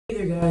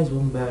Hey there guys,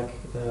 welcome back.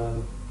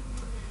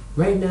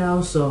 Right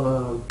now,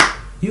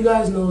 you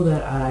guys know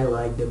that I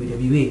like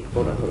WWE.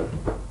 Hold on.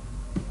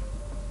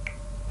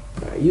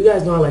 Alright, you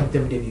guys know I like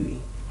WWE.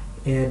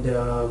 And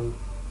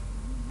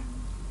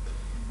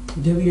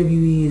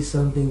WWE is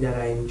something that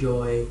I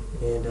enjoy,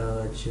 and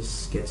it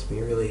just gives me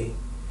really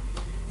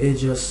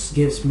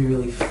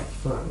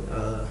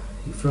fun.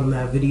 From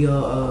that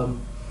video,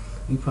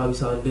 you probably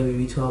saw the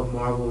WWE12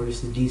 Marvel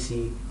versus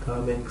DC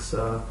comics.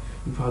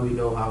 You probably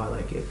know how I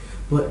like it.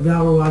 But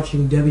now we're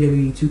watching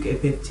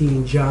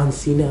WWE2K15 John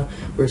Cena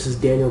versus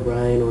Daniel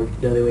Bryan, or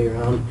the other way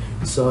around.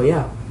 So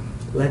yeah,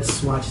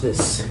 let's watch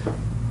this.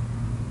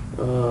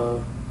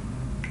 Okay.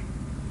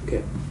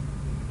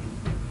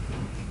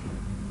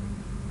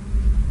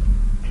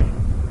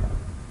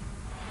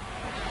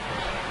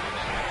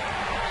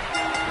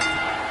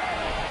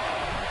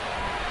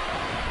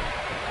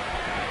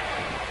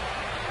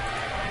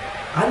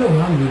 I know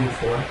what I'm rooting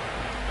for.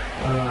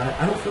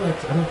 I don't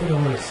think I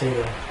want to say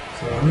it,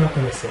 so I'm not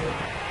going to say it.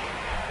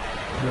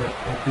 But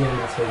at the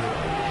end, I'll tell you what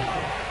I'm rooting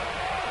for.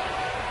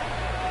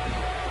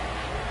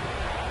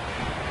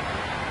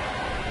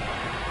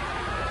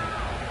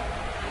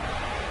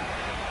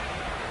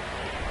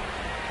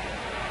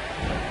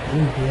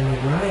 Ooh, Daniel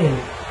Bryan.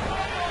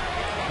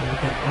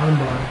 With that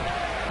armbar.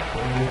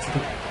 And it's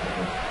the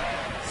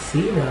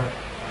Cena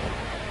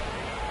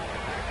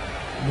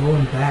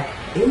going back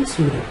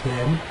into it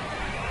again.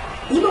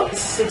 It's about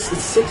it's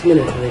 6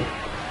 minutes, I think.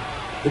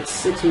 It's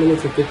 6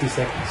 minutes and 50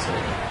 seconds, so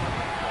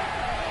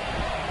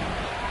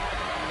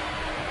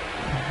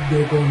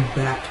they're going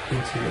back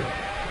into it.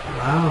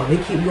 Wow, they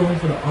keep going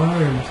for the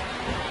arms.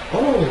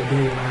 Oh,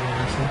 they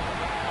ran also.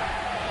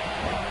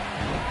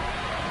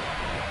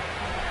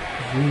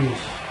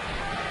 Jeez.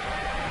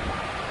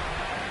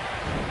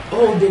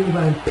 Oh, Daniel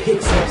Bryan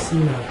picks up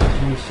Cena.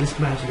 Jeez, this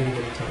match is gonna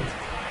get intense.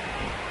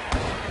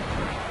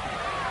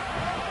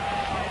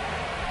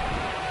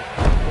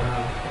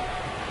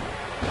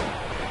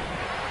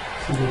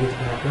 Cena gets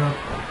back up.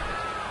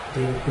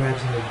 David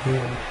grabs him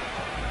again.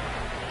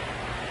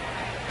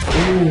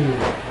 Ooh.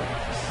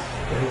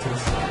 Right to the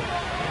side.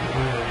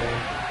 Wow, man.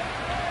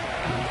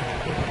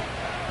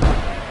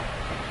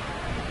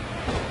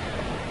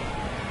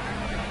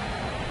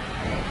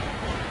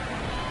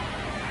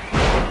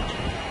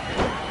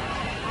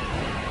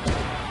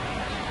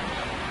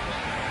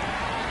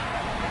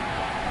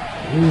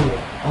 Ooh,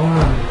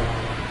 arm,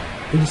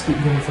 man. They just keep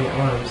going for the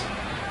arms.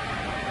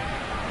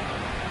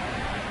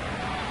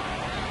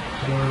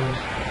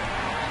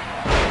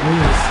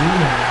 Ooh,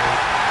 Cena.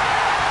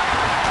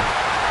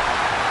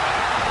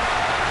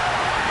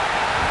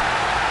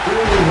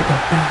 Ooh, with the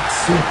back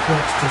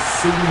suplex to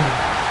Cena.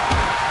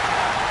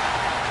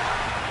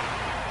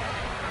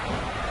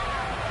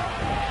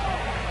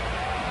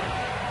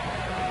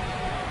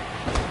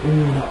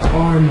 Ooh, the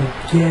arm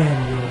again,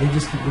 yo. They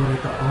just keep going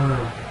at the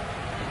arm.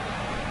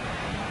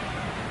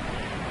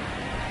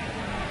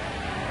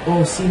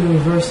 Oh, Cena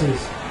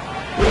reverses.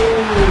 Ooh,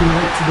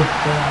 right to the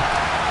back.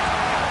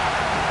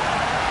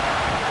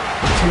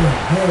 To the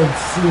head,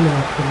 Cena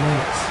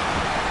connects.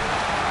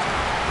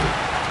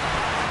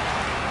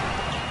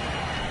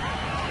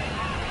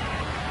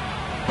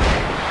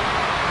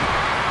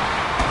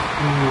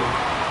 Ooh.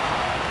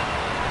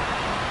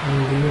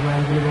 And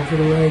everybody's gonna go for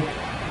the leg.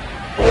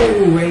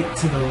 Oh, right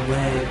to the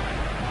leg.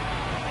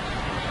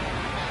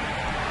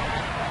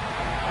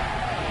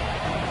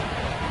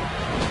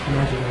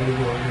 Imagine how you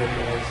going here,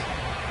 guys.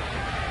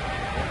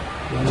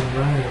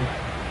 Bryan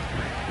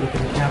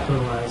looking to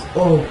capitalize.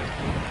 Oh!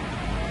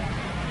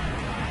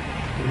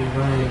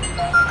 Bryan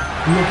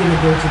looking to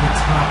go to the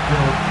top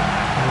rope.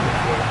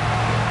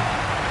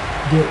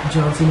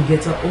 John Cena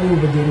gets up. Oh,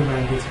 but Daniel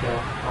Bryan gets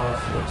back off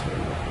the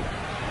turnbuckle.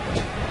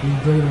 You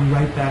bring him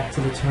right back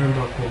to the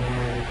turnbuckle,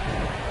 man.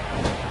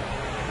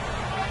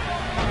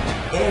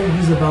 And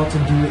he's about to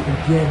do it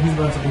again. He's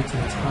about to go to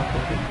the top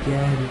rope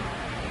again.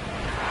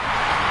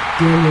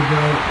 Daniel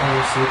Bryan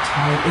also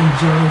tired, and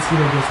John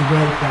Cena goes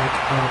right back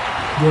up.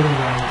 Daniel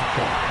Bryan's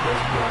back.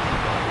 Goes back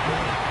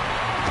again.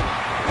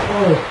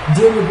 Oh,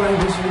 Daniel Bryan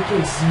goes for the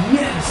kicks.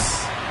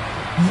 Yes!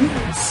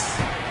 Yes!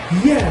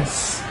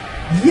 Yes!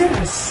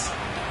 Yes!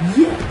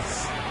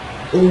 Yes!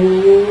 Oh,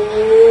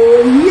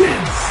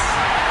 yes!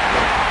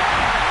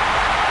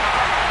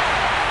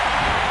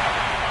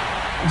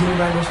 Daniel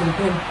Bryan goes for the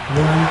pin. 1.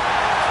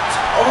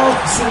 Oh,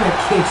 Cena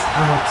kicks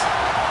out.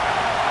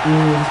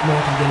 Ooh, this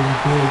match is getting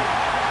big.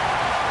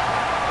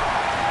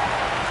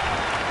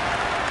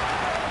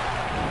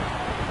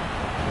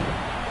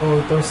 Oh,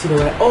 throw Cena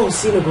right. Oh,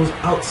 Cena goes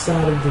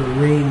outside of the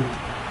ring.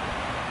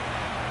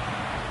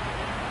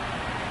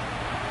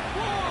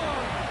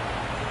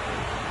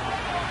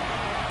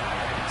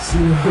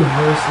 Cena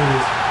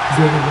reverses.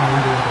 Daniel Bryan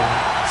goes down.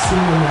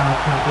 Cena now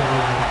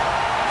capitalizing.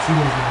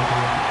 Cena's now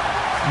going.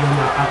 They're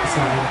now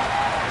outside.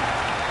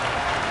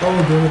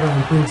 Oh, Daniel Bryan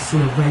brings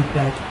Cena right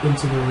back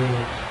into the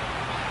ring.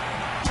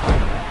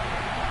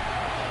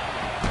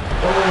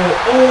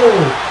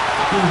 Oh!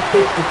 He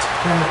hit the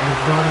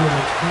bottom of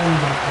the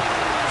turnbuckle.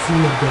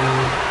 Cena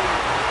down.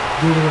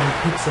 Bryan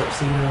picks up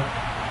Cena.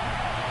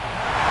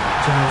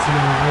 John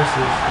Cena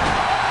reverses.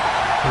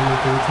 Coming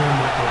through the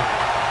turnbuckle.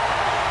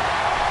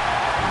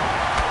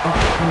 Up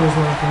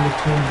clothesline from the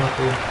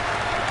turnbuckle.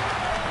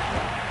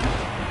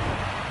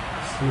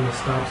 Cena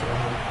stops at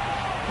him.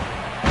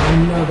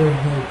 Another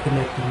head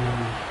connecting him.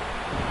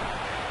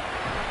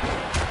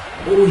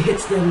 Oh, he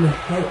hits them in the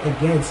head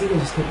again. Cena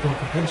just kept going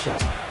for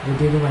headshots. And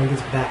Bryan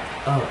gets back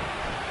up.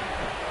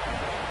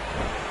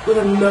 With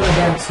another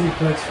back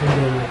suplex from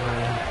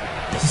Bryan.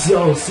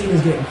 Yo,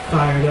 Cena's getting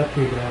fired up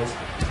here, guys.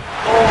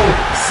 Oh,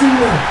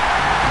 Cena!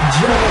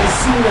 John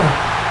Cena!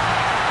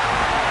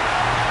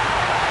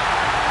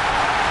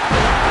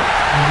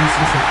 And we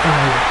see some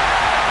fire.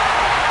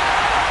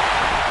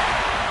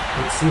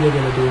 What's Cena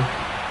gonna do?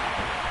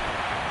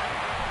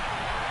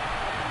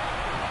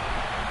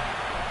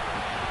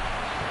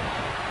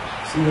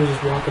 Cena's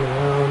just walking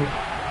around.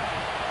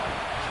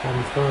 Just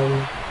having fun.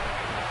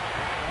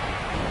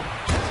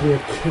 Cena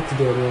kicked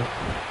Daniel.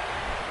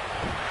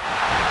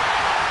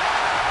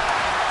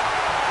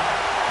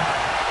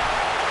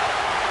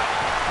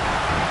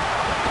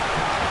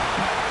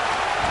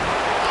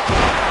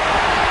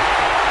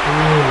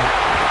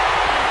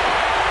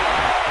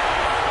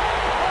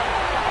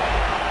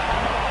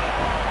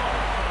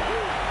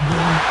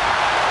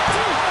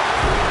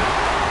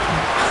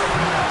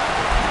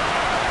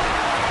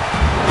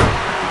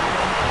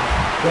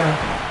 Yeah.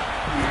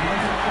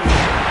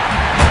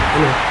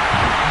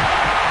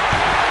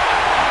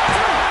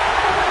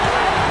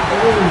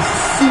 Oh,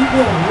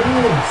 Cena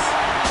wins.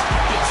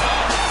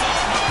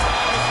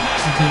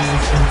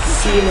 Guys, and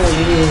Cena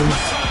wins.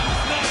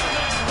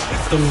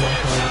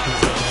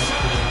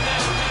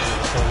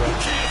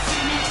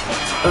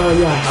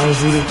 Yeah, I was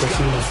rooting for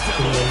Cena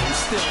to win.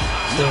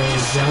 So,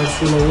 John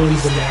Cena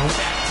wins the match.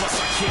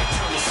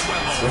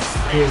 That's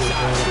crazy,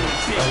 man.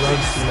 I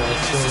love Cena. I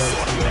still love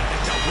Cena.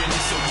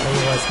 I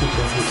realize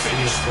people hate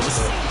Cena so much.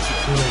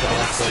 Cena's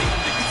awesome.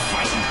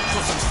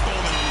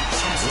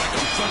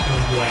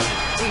 And yeah.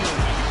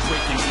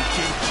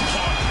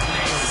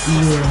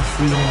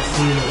 Cena.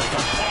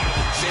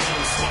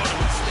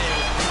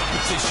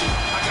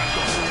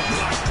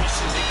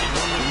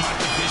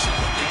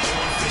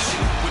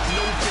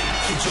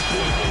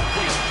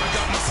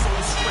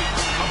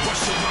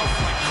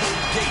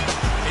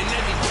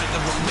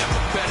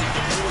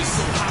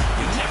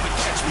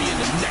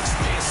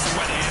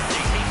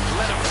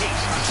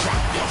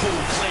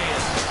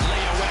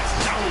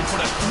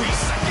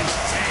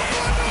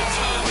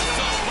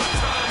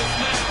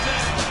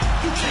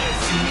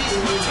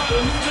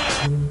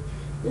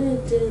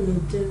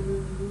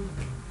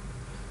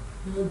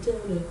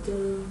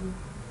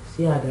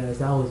 Yeah, guys,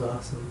 that was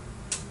awesome.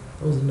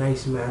 That was a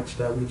nice match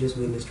that we just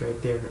witnessed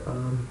right there.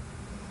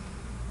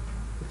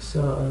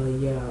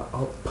 Yeah,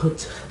 I'll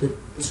put the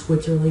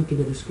Twitter link in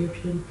the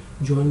description.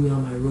 Join me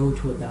on my road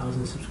to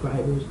 1,000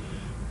 subscribers,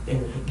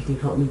 and you can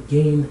help me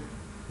gain.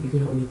 You can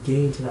help me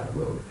gain to that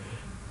road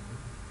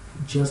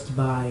just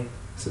by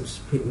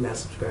hitting that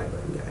subscribe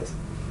button, guys.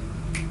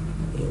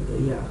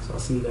 And yeah, so I'll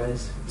see you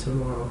guys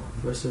tomorrow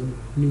for some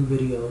new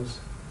videos.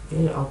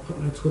 And I'll put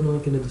my Twitter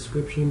link in the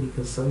description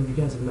because some of you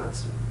guys have not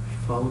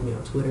followed me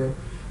on Twitter.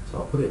 So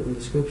I'll put it in the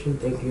description.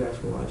 Thank you guys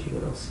for watching,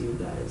 and I'll see you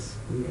guys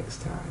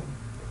next time.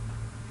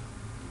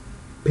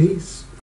 Peace.